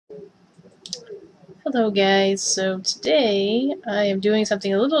Hello guys, so today I am doing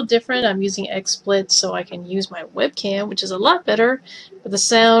something a little different. I'm using XSplit so I can use my webcam, which is a lot better, but the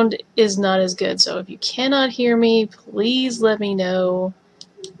sound is not as good. So if you cannot hear me, please let me know.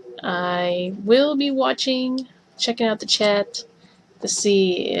 I will be watching, checking out the chat to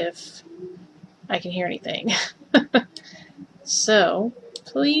see if I can hear anything. So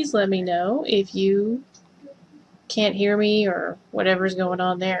please let me know if you can't hear me or whatever's going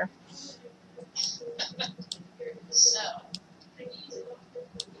on there.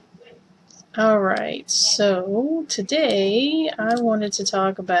 Alright, so today I wanted to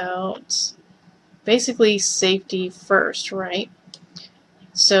talk about basically safety first, right?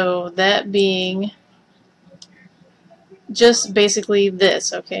 So that being just basically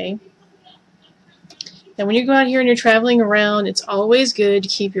this, okay? And when you go out here and you're traveling around, it's always good to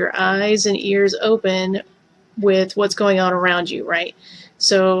keep your eyes and ears open with what's going on around you, right?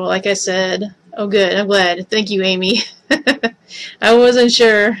 So like I said, oh good, I'm glad. Thank you, Amy. I wasn't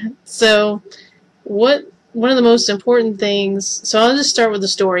sure. So one of the most important things, so I'll just start with the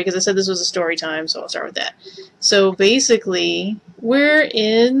story because I said this was a story time, so I'll start with that. So basically, we're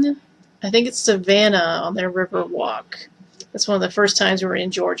in, I think it's Savannah on their river walk. That's one of the first times we were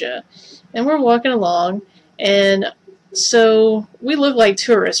in Georgia. And we're walking along, and so we look like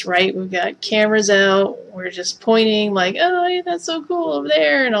tourists, right? We've got cameras out, we're just pointing like, oh, yeah, that's so cool over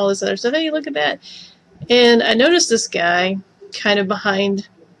there, and all this other stuff. Hey, look at that. And I noticed this guy kind of behind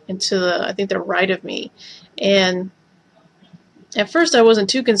into the, I think the right of me. And at first I wasn't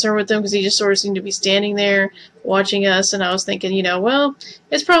too concerned with him because he just sort of seemed to be standing there watching us, and I was thinking, you know, well,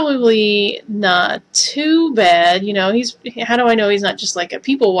 it's probably not too bad. You know, how do I know he's not just like a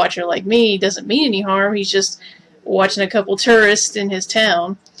people watcher like me? He doesn't mean any harm. He's just watching a couple tourists in his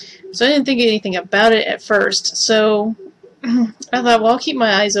town. So I didn't think anything about it at first. So I thought, well, I'll keep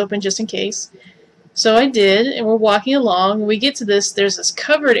my eyes open just in case. So I did, and we're walking along. We get to this, there's this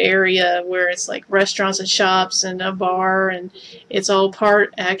covered area where it's like restaurants and shops and a bar, and it's all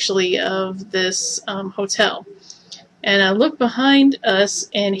part actually of this hotel. And I look behind us,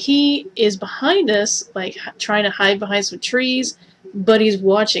 and he is behind us, like trying to hide behind some trees, but he's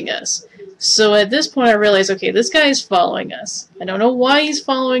watching us. So at this point I realized, okay, this guy is following us. I don't know why he's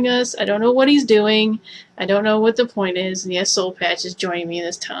following us. I don't know what he's doing. I don't know what the point is. And yes, Soul Patch is joining me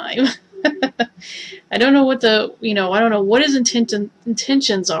this time. I don't know what I don't know what his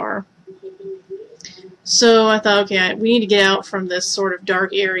intentions are. So I thought, okay, we need to get out from this sort of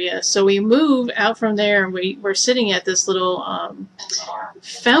dark area. So we move out from there, and we're sitting at this little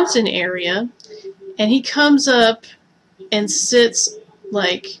fountain area, and he comes up and sits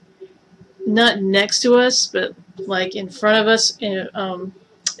like not next to us, but like in front of us,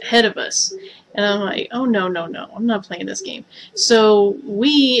 ahead of us. And I'm like, oh, no, no, no, I'm not playing this game. So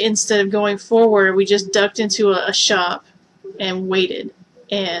we, instead of going forward, we just ducked into a shop and waited.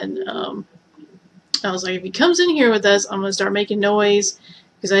 And I was like, if he comes in here with us, I'm going to start making noise,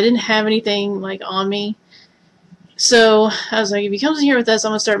 because I didn't have anything like on me. So I was like, if he comes in here with us,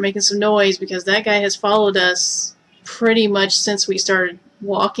 I'm going to start making some noise, because that guy has followed us pretty much since we started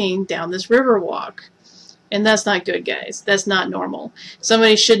walking down this river walk. And that's not good, guys. That's not normal.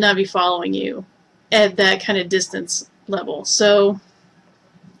 Somebody should not be following you at that kind of distance level. So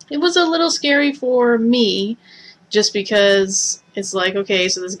it was a little scary for me, just because it's like, okay,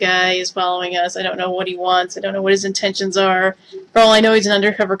 so this guy is following us. I don't know what he wants. I don't know what his intentions are. For all I know, he's an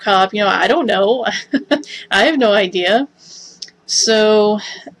undercover cop. You know, I don't know. I have no idea. So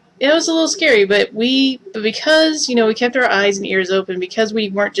it was a little scary, but because, you know, we kept our eyes and ears open, because we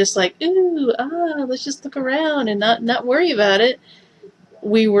weren't just like, ooh, let's just look around and not worry about it,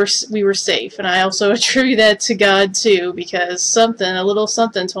 we were safe. And I also attribute that to God too, because a little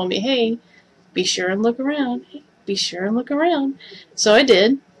something told me, hey, be sure and look around. Hey, be sure and look around. So I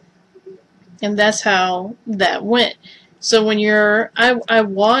did, and that's how that went. So when I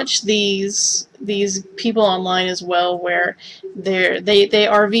watch these people online as well, where they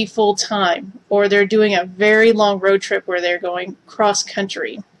RV full time, or they're doing a very long road trip where they're going cross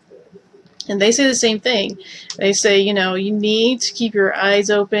country, and they say the same thing. They say, you know, you need to keep your eyes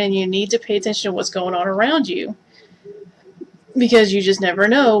open. You need to pay attention to what's going on around you, because you just never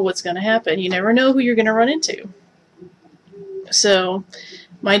know what's going to happen. You never know who you're going to run into. So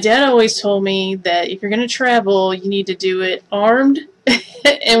my dad always told me that if you're going to travel, you need to do it armed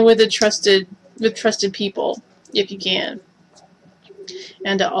and with trusted people, if you can.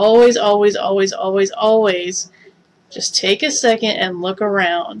 And to always, always, always, always, always just take a second and look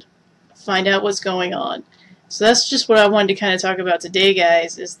around. Find out what's going on. So that's just what I wanted to kind of talk about today,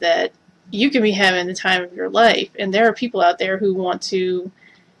 guys, is that you can be having the time of your life, and there are people out there who want to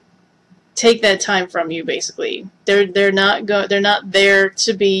take that time from you. Basically, they're not there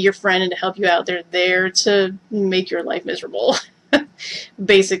to be your friend and to help you out. They're there to make your life miserable.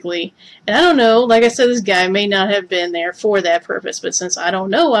 Basically. And I don't know, like I said, this guy may not have been there for that purpose, but since I don't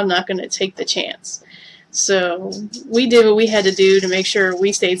know, I'm not going to take the chance. So we did what we had to do to make sure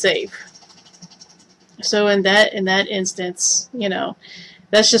we stayed safe. So in that instance, you know,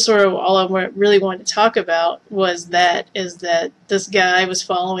 that's just sort of all I really wanted to talk about is that this guy was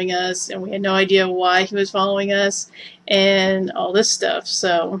following us and we had no idea why he was following us and all this stuff.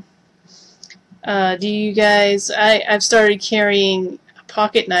 So do you guys, I've started carrying a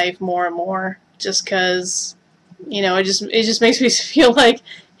pocket knife more and more just because, you know, it just makes me feel like,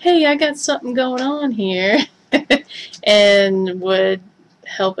 hey, I got something going on here and would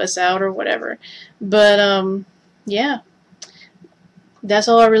help us out or whatever. But yeah, that's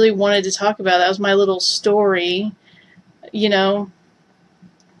all I really wanted to talk about. That was my little story. You know,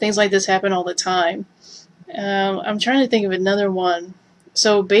 things like this happen all the time. I'm trying to think of another one.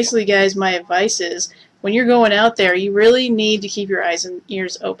 So basically, guys, my advice is when you're going out there, you really need to keep your eyes and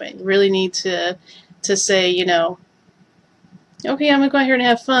ears open. You really need to say, you know, okay, I'm going to go out here and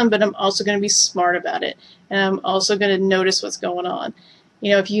have fun, but I'm also going to be smart about it. And I'm also going to notice what's going on.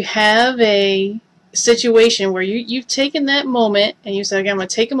 You know, if you have a situation where you've taken that moment and you say, okay, I'm going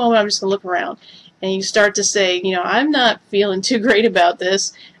to take a moment, I'm just going to look around. And you start to say, you know, I'm not feeling too great about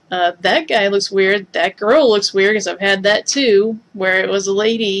this. That guy looks weird. That girl looks weird, because I've had that too, where it was a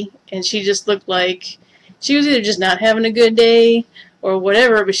lady and she just looked like she was either just not having a good day or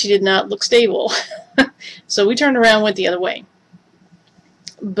whatever, but she did not look stable. So we turned around and went the other way.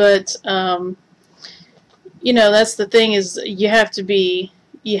 But you know, that's the thing, is you have to be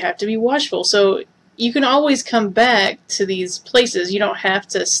watchful. So you can always come back to these places. You don't have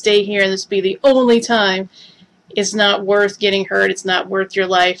to stay here and this be the only time. It's not worth getting hurt. It's not worth your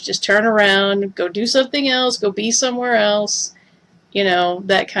life. Just turn around, go do something else, go be somewhere else, you know,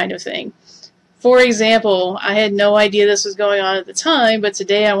 that kind of thing. For example, I had no idea this was going on at the time, but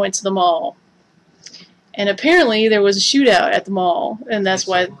today I went to the mall. And apparently there was a shootout at the mall, and that's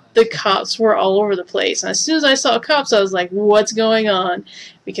why the cops were all over the place. And as soon as I saw cops, I was like, what's going on?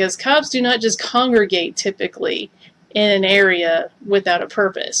 Because cops do not just congregate typically in an area without a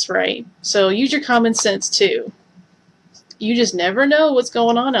purpose, right? So use your common sense too. You just never know what's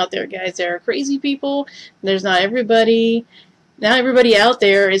going on out there, guys. There are crazy people. There's not everybody. Not everybody out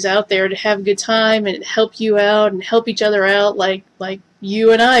there is out there to have a good time and help you out and help each other out like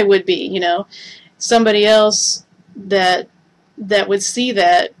you and I would be, you know. Somebody else that would see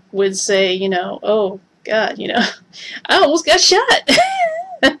that would say, you know, oh, God, you know, I almost got shot.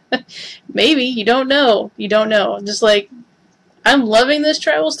 Maybe. You don't know. You don't know. Just like, I'm loving this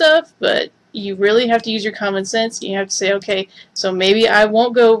travel stuff, but you really have to use your common sense. You have to say, okay, so maybe I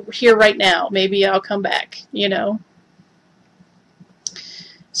won't go here right now. Maybe I'll come back, you know.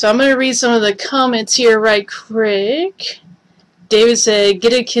 So I'm going to read some of the comments here right quick. David said,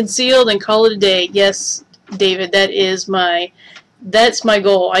 get it concealed and call it a day. Yes, David, that's my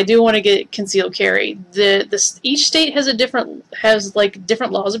goal. I do want to get concealed carry. Each state has different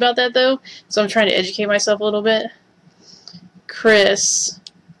laws about that though. So I'm trying to educate myself a little bit. Chris,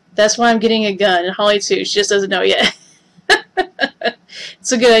 that's why I'm getting a gun. And Holly too. She just doesn't know yet.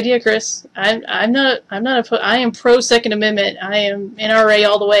 It's a good idea, Chris. I am pro Second Amendment. I am NRA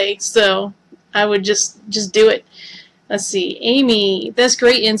all the way. So I would just do it. Let's see. Amy, that's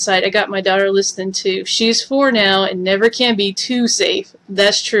great insight. I got my daughter listening too. She's 4 now and never can be too safe.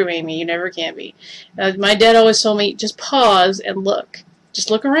 That's true, Amy. You never can be. My dad always told me, just pause and look.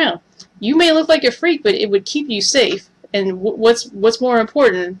 Just look around. You may look like a freak, but it would keep you safe. And what's more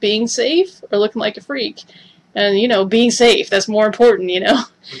important, being safe or looking like a freak? And, you know, being safe, that's more important, you know.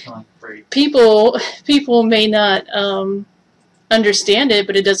 People may not understand it,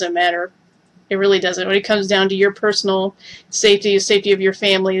 but it doesn't matter. It really doesn't. When it comes down to your personal safety, the safety of your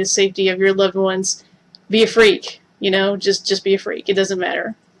family, the safety of your loved ones, be a freak, you know. Just be a freak. It doesn't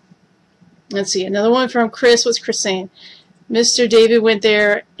matter. Let's see. Another one from Chris. What's Chris saying? Mr. David went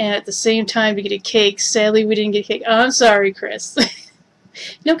there and at the same time to get a cake. Sadly, we didn't get a cake. Oh, I'm sorry, Chris.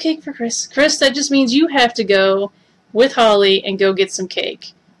 No cake for Chris. Chris, that just means you have to go with Holly and go get some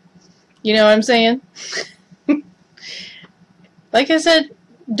cake. You know what I'm saying? Like I said,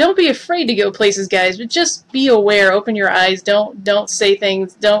 don't be afraid to go places, guys, but just be aware. Open your eyes. Don't say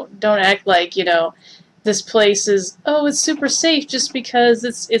things. Don't act like, you know, this place is, oh, it's super safe just because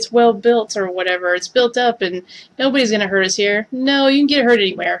it's well built or whatever. It's built up and nobody's going to hurt us here. No, you can get hurt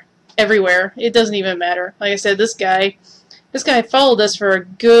anywhere. Everywhere. It doesn't even matter. Like I said, this guy followed us for a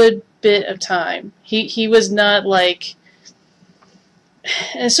good bit of time. He was not like,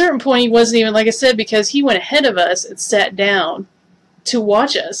 at a certain point, he wasn't even, like I said, because he went ahead of us and sat down to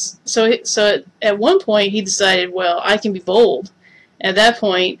watch us. So at one point, he decided, well, I can be bold. At that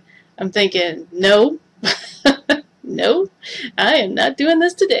point, I'm thinking, no, no, I am not doing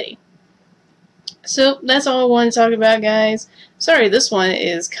this today. So that's all I want to talk about, guys. Sorry, this one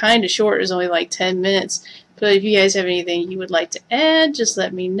is kind of short. It's only like 10 minutes. But if you guys have anything you would like to add, just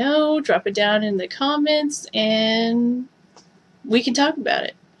let me know. Drop it down in the comments, and we can talk about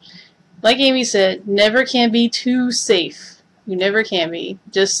it. Like Amy said, never can be too safe. You never can be.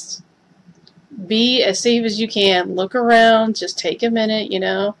 Just be as safe as you can. Look around. Just take a minute, you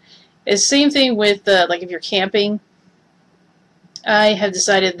know. It's the same thing with, like, if you're camping. I have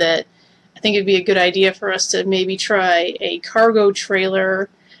decided that I think it'd be a good idea for us to maybe try a cargo trailer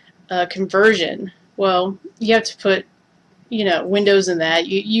conversion. Well, you have to put, you know, windows in that.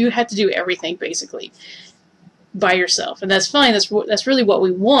 You have to do everything basically by yourself, and that's fine. That's really what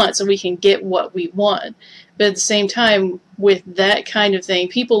we want, so we can get what we want. But at the same time, with that kind of thing,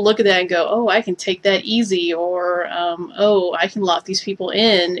 people look at that and go, "Oh, I can take that easy," or "Oh, I can lock these people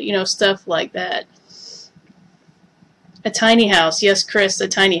in," you know, stuff like that. A tiny house, yes, Chris, a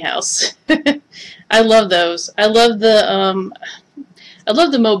tiny house. I love those. I love the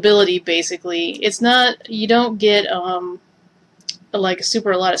mobility. Basically, it's not, you don't get like a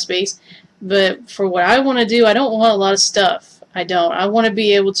lot of space, but for what I want to do, I don't want a lot of stuff. I don't. I want to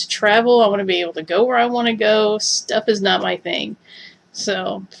be able to travel. I want to be able to go where I want to go. Stuff is not my thing.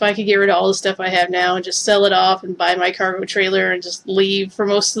 So if I could get rid of all the stuff I have now and just sell it off and buy my cargo trailer and just leave for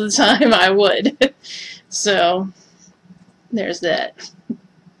most of the time, I would. So there's that.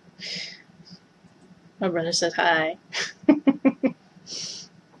 My brother said hi.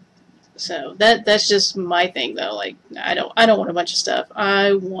 So that's just my thing, though. Like, I don't want a bunch of stuff.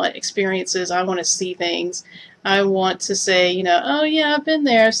 I want experiences. I want to see things. I want to say, you know, oh yeah, I've been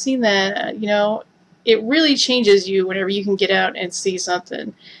there, I've seen that. You know, it really changes you whenever you can get out and see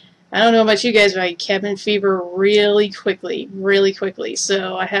something. I don't know about you guys, but I get cabin fever really quickly, really quickly.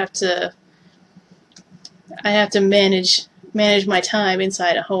 So I have to manage my time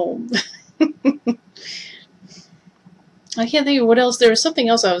inside a home. I can't think of what else. There was something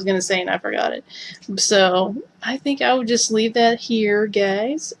else I was going to say and I forgot it. So I think I would just leave that here,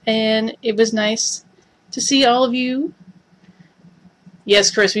 guys. And it was nice to see all of you.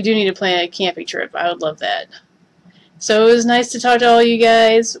 Yes, Chris, we do need to plan a camping trip. I would love that. So it was nice to talk to all you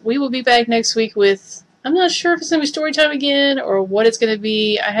guys. We will be back next week with, I'm not sure if it's going to be story time again or what it's going to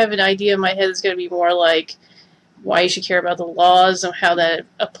be. I have an idea in my head it's going to be more like why you should care about the laws and how that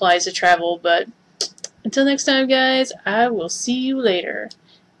applies to travel. But until next time, guys, I will see you later.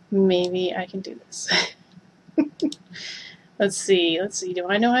 Maybe I can do this. Let's see. Do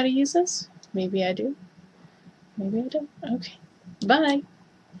I know how to use this? Maybe I do. Maybe I don't. Okay. Bye.